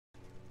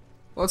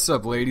What's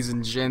up, ladies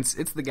and gents?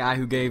 It's the guy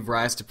who gave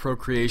rise to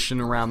procreation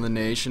around the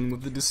nation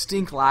with the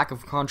distinct lack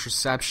of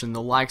contraception,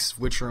 the likes of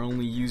which are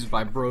only used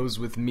by bros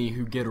with me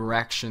who get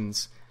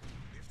erections.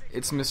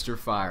 It's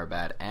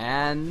MrFirebad,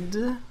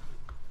 and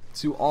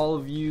to all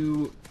of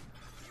you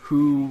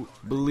who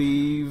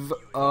believe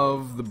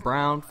of the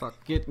brown,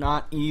 fuck it,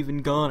 not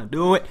even gonna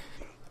do it.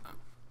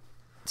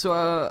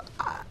 So,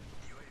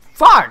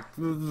 fuck!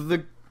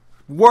 The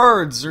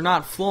words are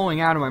not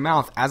flowing out of my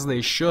mouth as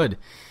they should.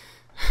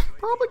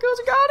 Probably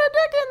because I got a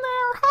dick in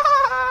there. Ha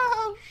ha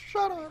ha!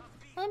 Shut up.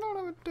 I don't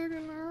have a dick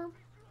in there.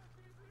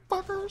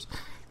 Fuckers.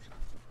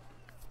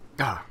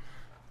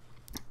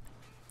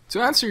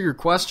 To answer your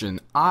question,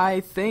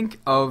 I think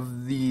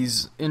of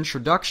these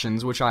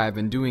introductions, which I have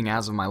been doing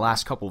as of my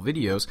last couple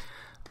videos,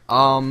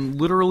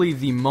 literally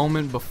the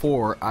moment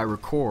before I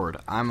record.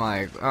 I'm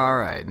like,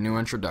 alright, new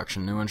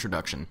introduction.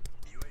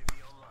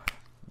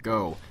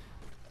 Go.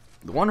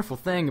 The wonderful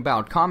thing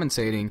about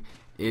commentating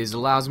is it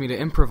allows me to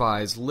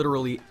improvise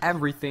literally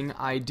everything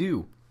I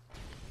do.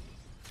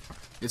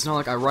 It's not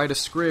like I write a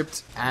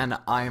script and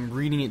I am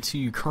reading it to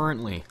you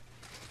currently.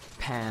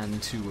 Pan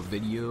to a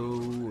video,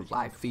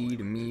 live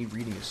feed of me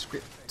reading a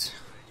script.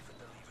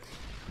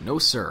 No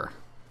sir.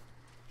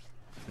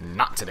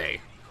 Not today.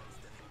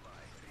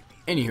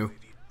 Anywho.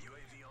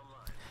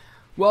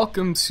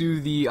 Welcome to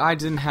the I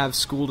didn't have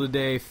school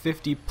today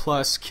 50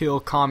 plus kill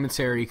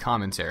commentary.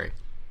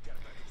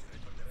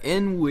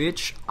 In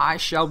which I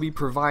shall be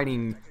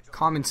providing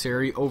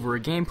commentary over a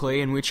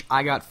gameplay in which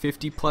I got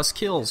 50 plus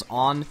kills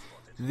on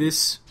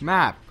this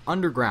map,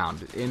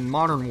 Underground, in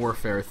Modern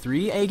Warfare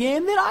 3, a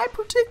game that I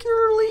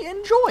particularly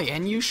enjoy,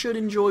 and you should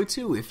enjoy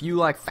too if you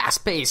like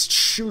fast-paced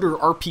shooter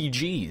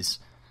RPGs.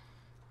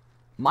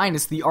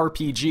 Minus the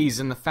RPGs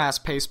and the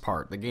fast-paced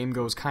part. The game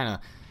goes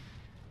kinda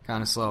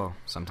slow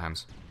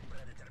sometimes.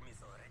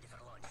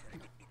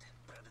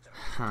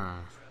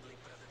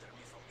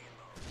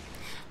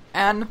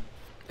 And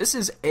this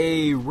is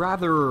a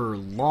rather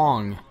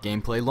long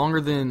gameplay,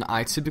 longer than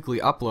I typically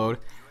upload,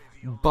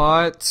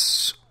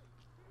 but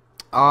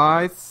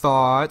I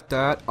thought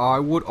that I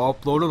would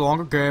upload a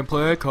longer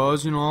gameplay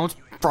because, you know, it's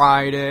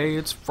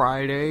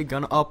Friday,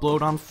 gonna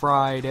upload on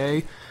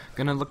Friday,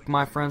 gonna look at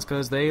my friends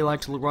because they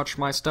like to watch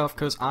my stuff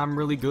because I'm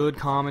really good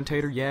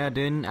commentator. Yeah,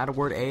 didn't add a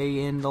word A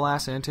in the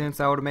last sentence,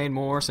 that would have made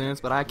more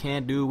sense, but I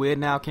can't do it,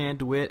 now can't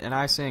do it, and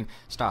I sing.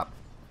 Stop.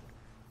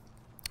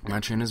 My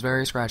chin is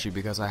very scratchy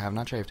because I have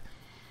not shaved.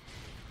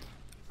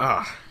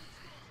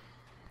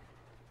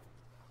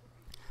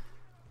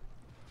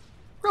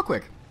 Real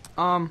quick,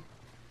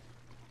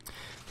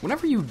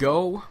 whenever you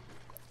go,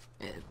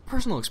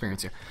 personal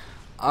experience here,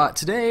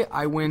 today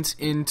I went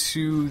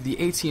into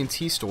the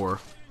AT&T store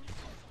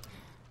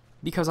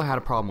because I had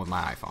a problem with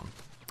my iPhone,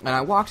 and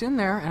I walked in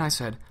there and I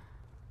said,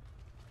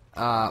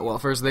 well,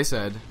 first they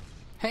said,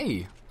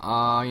 hey, you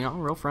know,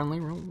 real friendly,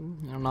 real,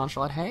 you know,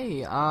 nonchalant, hey,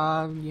 you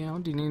know,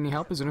 do you need any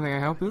help, is there anything I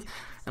can help with?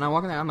 And I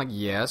walk in there, I'm like,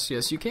 yes,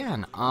 you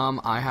can.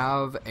 I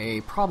have a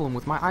problem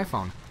with my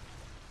iPhone.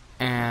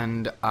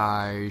 And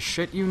I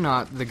shit you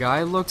not, the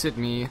guy looked at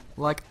me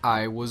like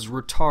I was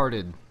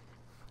retarded.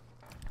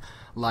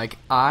 Like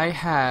I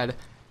had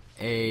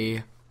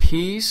a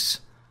piece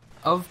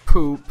of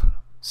poop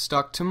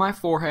stuck to my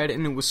forehead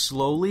and it was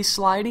slowly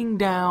sliding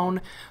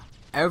down,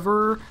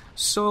 ever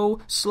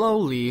so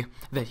slowly,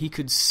 that he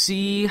could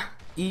see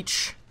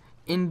each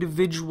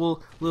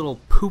individual little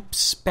poop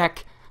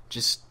speck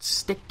just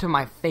stick to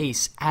my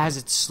face as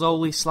it's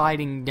slowly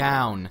sliding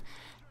down,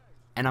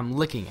 and I'm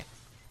licking it.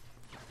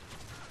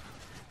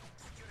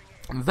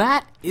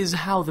 That is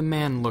how the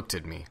man looked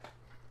at me.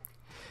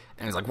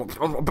 And he's like, what's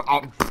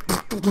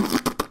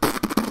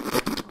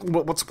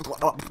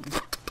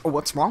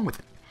wrong with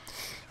it?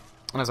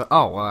 And I was like,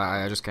 oh, well,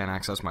 I just can't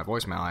access my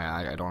voicemail,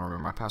 I don't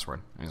remember my password.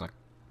 And he's like,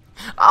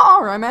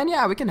 alright, man,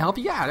 yeah, we can help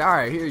you. Yeah,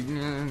 alright, here, you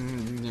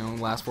know,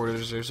 last 4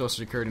 digits of your social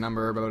security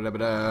number, blah, blah, blah,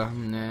 blah,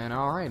 and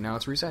alright, now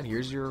it's reset.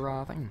 Here's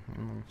your, thing.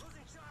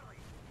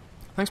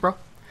 Thanks, bro.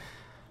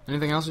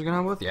 Anything else you can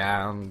help with?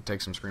 Yeah, I'll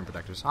take some screen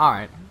protectors.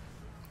 Alright.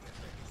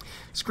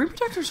 Screen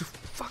protectors are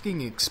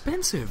fucking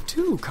expensive,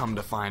 too, come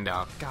to find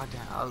out.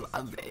 Goddamn,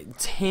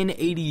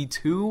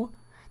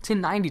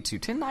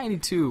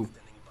 1092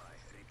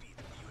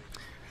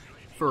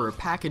 for a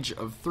package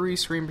of 3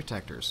 screen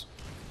protectors.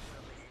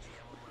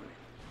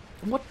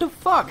 What the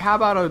fuck? How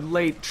about a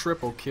late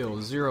triple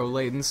kill? 0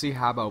 latency?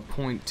 How about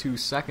 0.2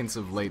 seconds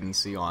of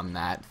latency on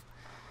that?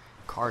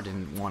 Car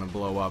didn't want to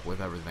blow up with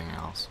everything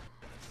else.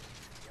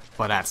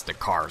 But that's the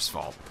car's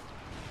fault.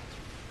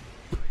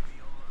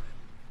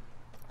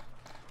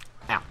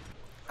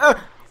 Ow.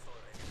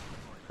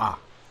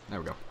 There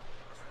we go.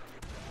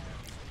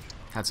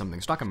 Had something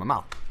stuck in my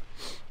mouth.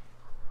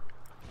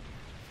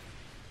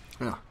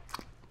 Ugh.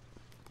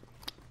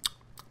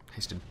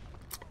 Tasted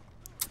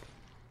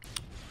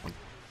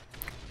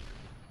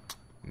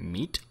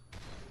meat?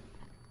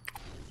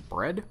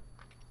 Bread?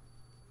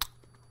 I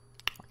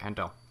can't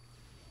tell.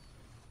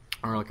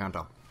 I really can't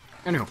tell.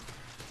 Anywho,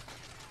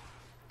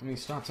 let me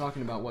stop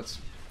talking about what's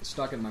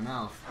stuck in my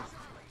mouth.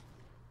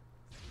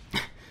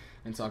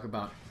 and talk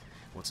about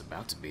what's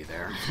about to be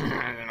there. You know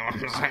what I'm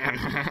saying?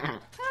 I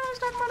was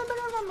talking about a dick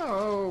in my mouth.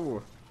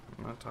 No!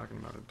 I'm not talking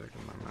about a dick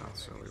in my mouth,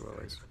 silly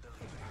willies.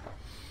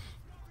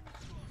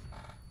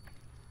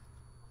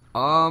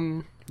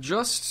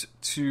 Just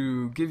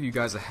to give you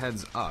guys a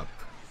heads up,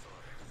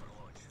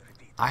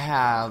 I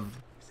have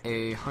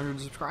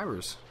 100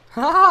 subscribers.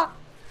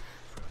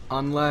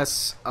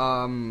 Unless,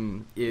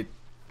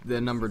 the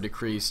number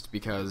decreased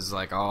because,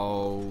 like,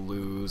 I'll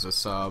lose a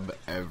sub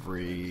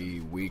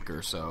every week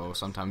or so,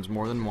 sometimes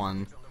more than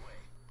one.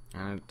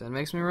 And that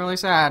makes me really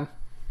sad.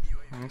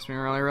 It makes me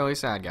really, really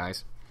sad,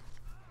 guys.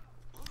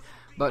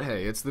 But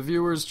hey, it's the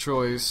viewer's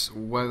choice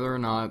whether or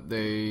not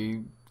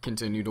they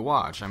continue to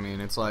watch. I mean,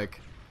 it's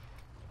like,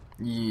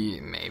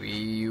 maybe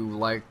you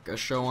like a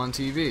show on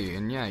TV,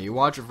 and yeah, you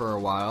watch it for a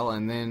while,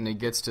 and then it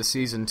gets to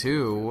season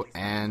 2,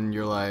 and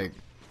you're like,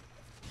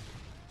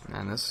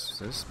 man,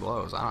 this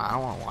blows. I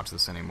don't want to watch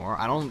this anymore.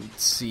 I don't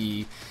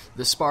see,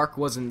 the spark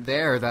wasn't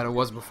there that it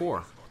was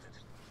before.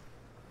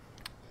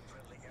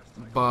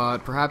 But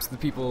perhaps the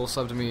people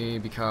sub to me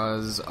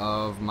because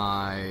of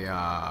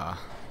my,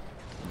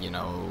 you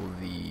know,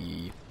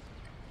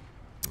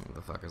 what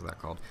the fuck is that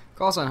called?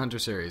 Call Sign Hunter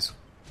series,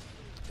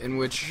 in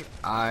which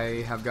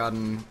I have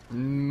gotten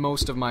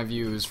most of my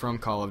views from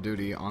Call of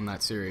Duty on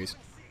that series.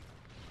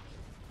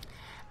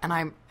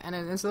 And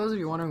it's those of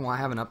you wondering why I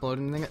haven't uploaded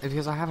anything, it's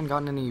because I haven't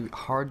gotten any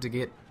hard to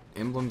get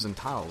emblems and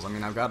titles. I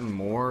mean, I've gotten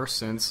more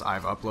since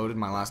I've uploaded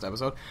my last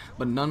episode,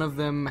 but none of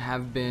them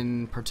have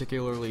been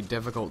particularly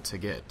difficult to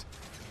get.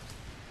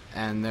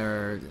 And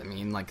they're, I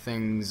mean, like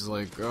things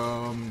like,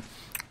 you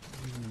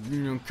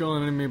know, kill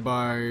an enemy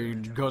by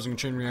causing a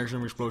chain reaction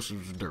of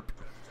explosives with derp.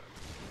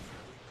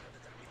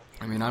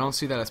 I mean, I don't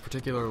see that as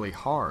particularly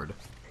hard.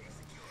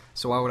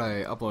 So why would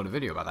I upload a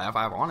video about that? If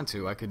I wanted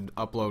to, I could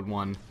upload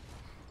one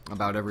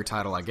about every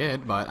title I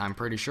get, but I'm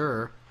pretty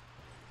sure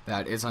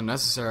that it's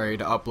unnecessary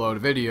to upload a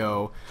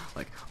video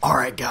like,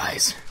 alright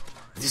guys,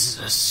 this is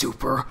a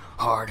super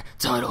hard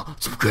title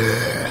to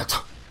get.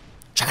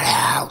 Check it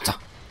out.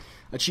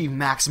 Achieve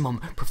maximum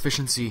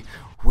proficiency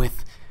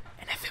with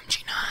an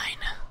FMG9.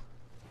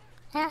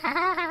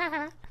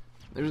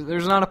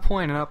 There's not a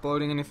point in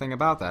uploading anything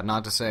about that,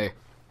 not to say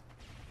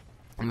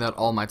that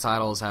all my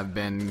titles have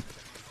been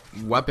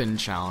weapon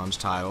challenge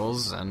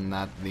titles, and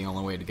that the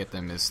only way to get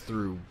them is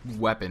through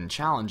weapon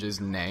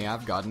challenges. Nay,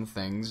 I've gotten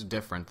things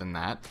different than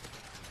that.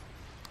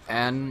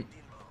 And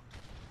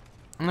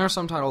there are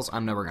some titles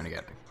I'm never gonna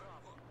get.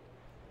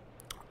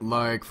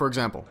 Like, for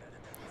example,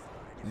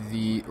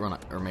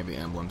 or maybe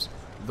emblems.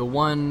 The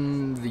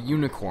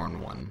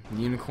unicorn one.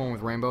 The unicorn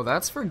with rainbow,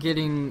 that's for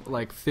getting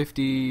like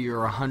 50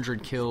 or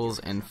 100 kills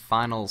in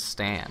Final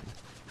Stand.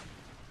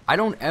 I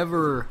don't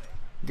ever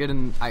get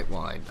I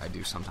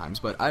do sometimes,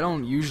 but I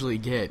don't usually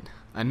get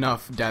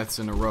enough deaths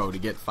in a row to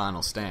get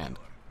Final Stand.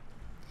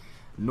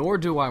 Nor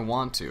do I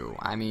want to.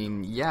 I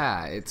mean,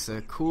 yeah, it's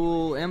a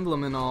cool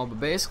emblem and all, but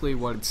basically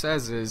what it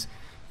says is,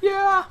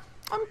 yeah,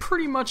 I'm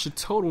pretty much a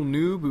total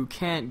noob who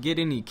can't get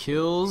any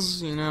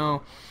kills, you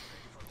know.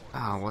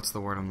 What's the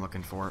word I'm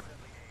looking for?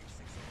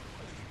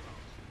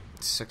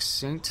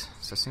 Succinct?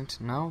 Succinct?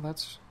 No,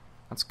 that's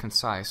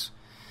concise.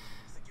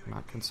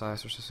 Not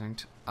concise or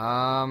succinct.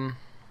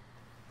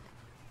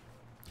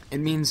 It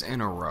means in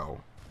a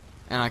row.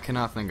 And I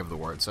cannot think of the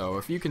word. So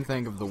if you can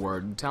think of the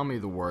word, tell me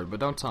the word,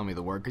 but don't tell me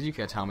the word, because you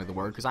can't tell me the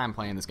word, because I'm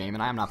playing this game,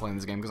 and I'm not playing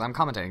this game because I'm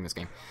commentating this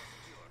game.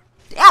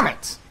 Damn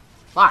it!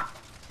 Fuck!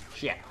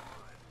 Shit.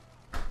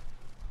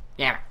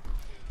 Damn it.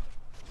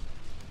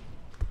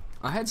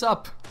 A heads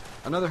up!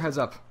 Another heads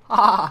up. Ha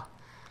ha ha!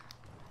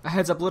 A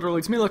heads up, literally.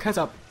 It's me, look, heads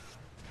up!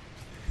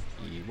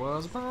 He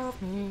was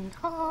above me.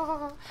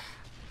 Ha!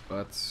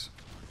 But,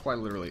 quite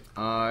literally,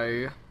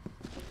 I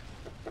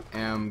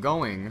am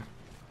going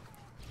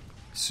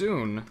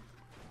soon,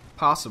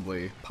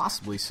 possibly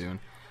soon.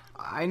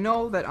 I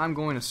know that I'm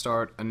going to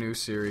start a new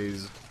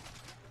series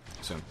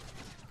soon.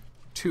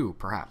 2,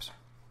 perhaps.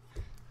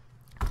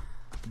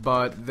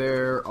 But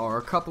there are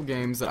a couple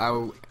games that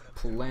I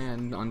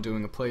plan on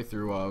doing a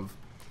playthrough of,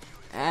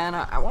 and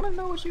I want to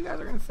know what you guys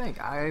are going to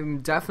think. I'm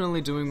definitely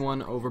doing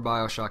one over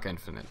BioShock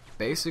Infinite.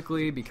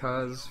 Basically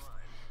because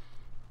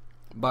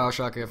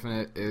BioShock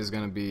Infinite is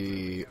going to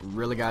be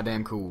really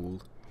goddamn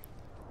cool.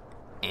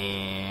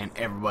 And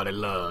everybody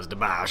loves the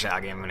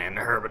BioShock Infinite.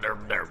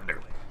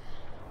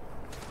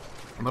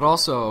 But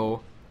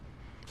also,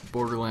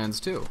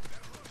 Borderlands 2.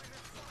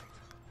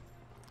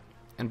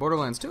 And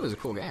Borderlands 2 is a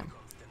cool game.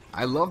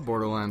 I love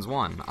Borderlands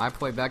 1. I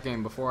played that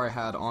game before I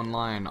had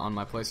online on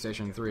my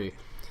PlayStation 3.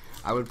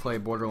 I would play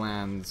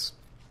Borderlands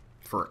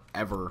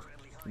forever.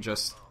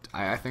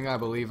 I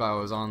believe I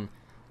was on,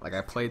 like,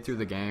 I played through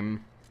the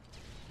game.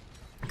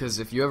 Because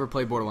if you ever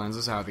play Borderlands,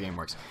 this is how the game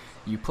works.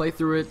 You play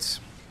through it,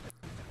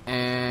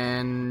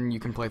 and you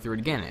can play through it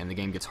again, and the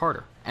game gets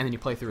harder. And then you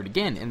play through it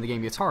again, and the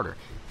game gets harder.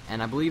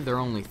 And I believe there are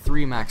only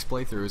 3 max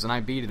playthroughs, and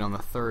I beat it on the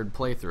 3rd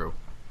playthrough.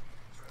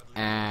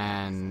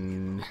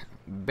 And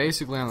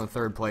basically on the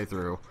 3rd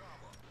playthrough,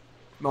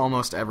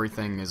 almost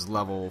everything is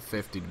level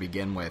 50 to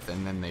begin with,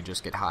 and then they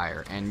just get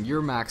higher. And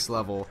your max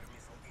level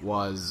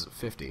was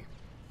 50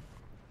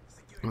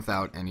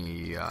 without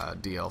any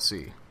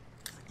DLC,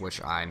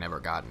 which I never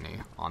got any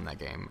on that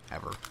game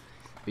ever,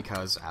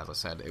 because, as I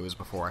said, it was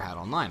before I had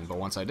online. But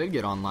once I did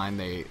get online,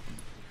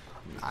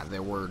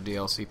 there were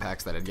DLC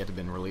packs that had yet to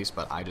been released,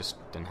 but I just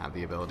didn't have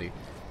the ability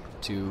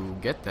to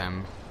get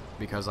them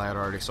because I had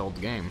already sold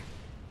the game.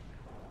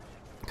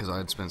 Because I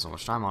had spent so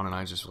much time on it,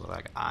 I just was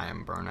like, I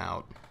am burnt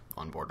out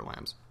on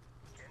Borderlands.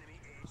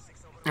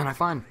 And I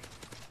find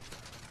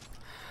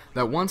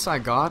that once I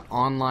got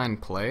online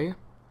play,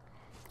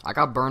 I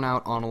got burnt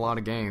out on a lot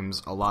of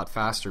games a lot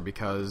faster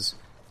because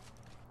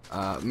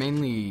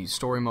mainly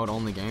story mode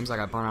only games. I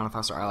got burnt out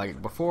faster.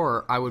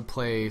 Before I would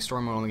play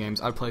story mode only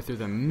games, I'd play through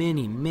them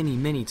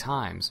many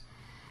times,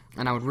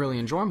 and I would really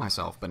enjoy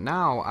myself. But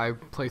now I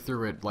play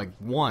through it like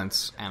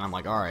once, and I'm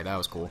like, all right, that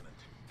was cool.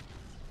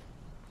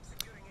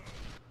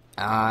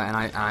 And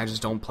I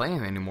just don't play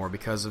them anymore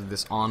because of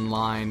this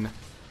online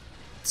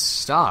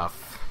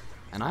stuff.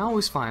 And I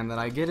always find that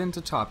I get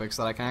into topics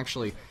that I can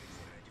actually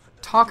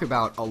talk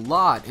about a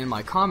lot in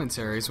my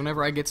commentaries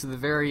whenever I get to the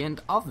very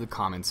end of the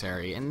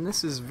commentary, and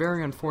this is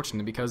very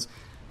unfortunate because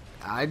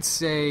I'd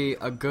say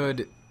a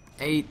good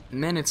 8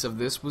 minutes of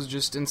this was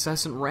just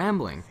incessant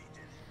rambling,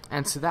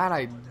 and to that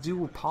I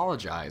do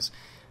apologize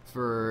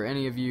for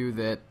any of you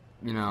that,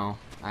 you know,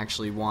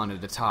 actually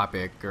wanted a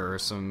topic or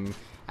some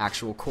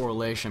actual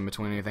correlation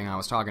between anything I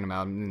was talking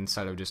about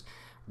instead of just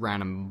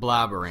random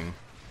blabbering.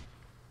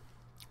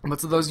 But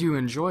to those of you who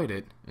enjoyed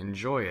it,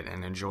 enjoy it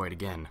and enjoy it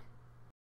again.